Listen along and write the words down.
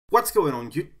What's going on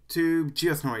YouTube?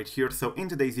 GeoSnow right here. So in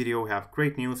today's video we have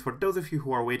great news for those of you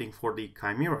who are waiting for the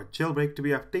Chimera jailbreak to be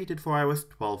updated for iOS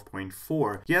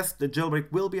 12.4. Yes, the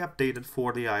jailbreak will be updated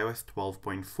for the iOS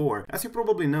 12.4. As you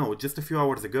probably know, just a few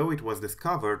hours ago it was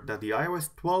discovered that the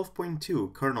iOS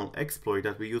 12.2 kernel exploit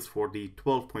that we use for the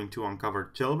 12.2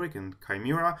 Unc0ver Jailbreak and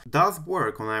Chimera does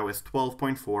work on iOS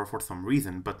 12.4 for some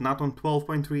reason, but not on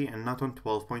 12.3 and not on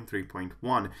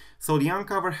 12.3.1. So the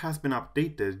Unc0ver has been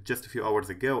updated just a few hours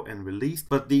ago and released,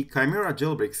 but the Chimera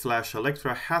Jailbreak /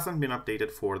 Electra hasn't been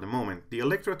updated for the moment. The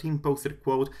Electra team posted,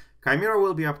 quote, "Chimera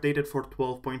will be updated for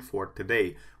 12.4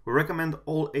 today. We recommend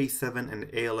all A7 and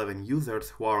A11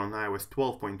 users who are on iOS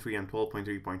 12.3 and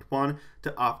 12.3.1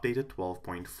 to update to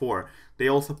 12.4. They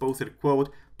also posted,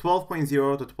 quote,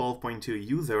 12.0 to 12.2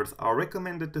 users are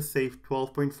recommended to save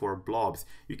 12.4 blobs.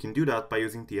 You can do that by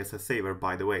using TSS Saver,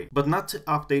 by the way, but not to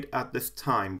update at this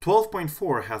time.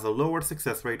 12.4 has a lower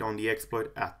success rate on the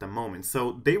exploit at the moment,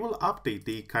 so they will update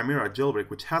the Chimera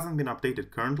jailbreak, which hasn't been updated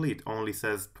currently. It only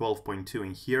says 12.2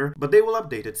 in here, but they will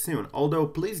update it soon. Although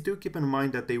please do keep in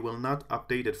mind that they will not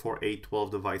update it for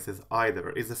A12 devices either.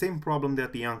 It's the same problem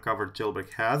that the Unc0ver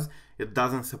jailbreak has. It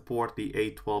doesn't support the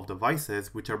A12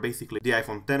 devices, which are basically the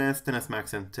iPhone XS, XS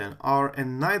Max and XR,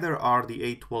 and neither are the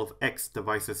A12X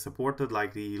devices supported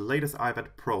like the latest iPad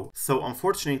Pro. So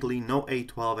unfortunately no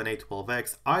A12 and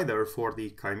A12X either for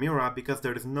the Chimera because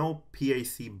there is no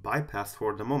PAC bypass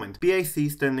for the moment. PAC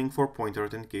standing for Pointer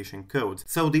Authentication Codes.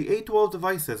 So the A12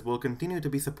 devices will continue to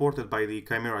be supported by the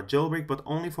Chimera jailbreak, but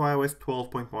only for iOS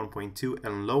 12.1.2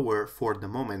 and lower for the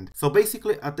moment. So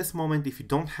basically at this moment, if you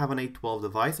don't have an A12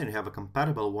 device and you have a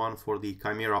compatible one for the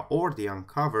Chimera or the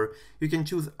Unc0ver, you can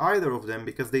choose either of them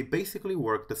because they basically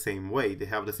work the same way. They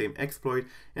have the same exploit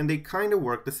and they kind of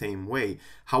work the same way.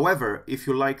 However, if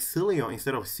you like Sileo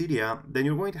instead of Cydia, then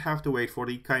you're going to have to wait for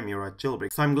the Chimera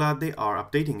jailbreak. So I'm glad they are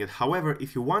updating it. However,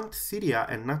 if you want Cydia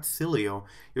and not Sileo,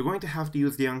 you're going to have to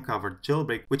use the Unc0ver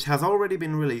jailbreak, which has already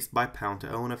been released by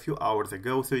Pound2Own a few hours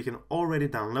ago, so you can already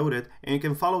download it and you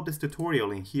can follow this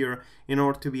tutorial in here in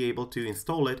order to be able to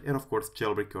install it and of course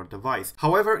jailbreak your device.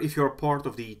 However, if you're part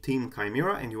of the Team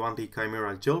Chimera and you want the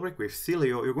Chimera jailbreak with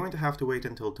Sileo, you're going to have to wait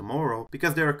until tomorrow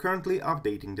because they are currently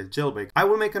updating the jailbreak. I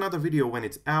will make another video when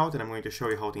it's out and I'm going to show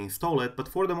you how to install it, but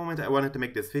for the moment I wanted to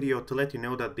make this video to let you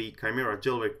know that the Chimera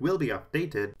jailbreak will be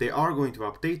updated. They are going to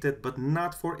update it, but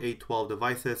not for A12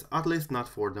 devices, at least not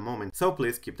for the moment. So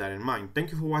please keep that in mind.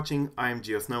 Thank you for watching. I am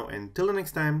GeoSnow and till the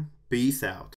next time, peace out.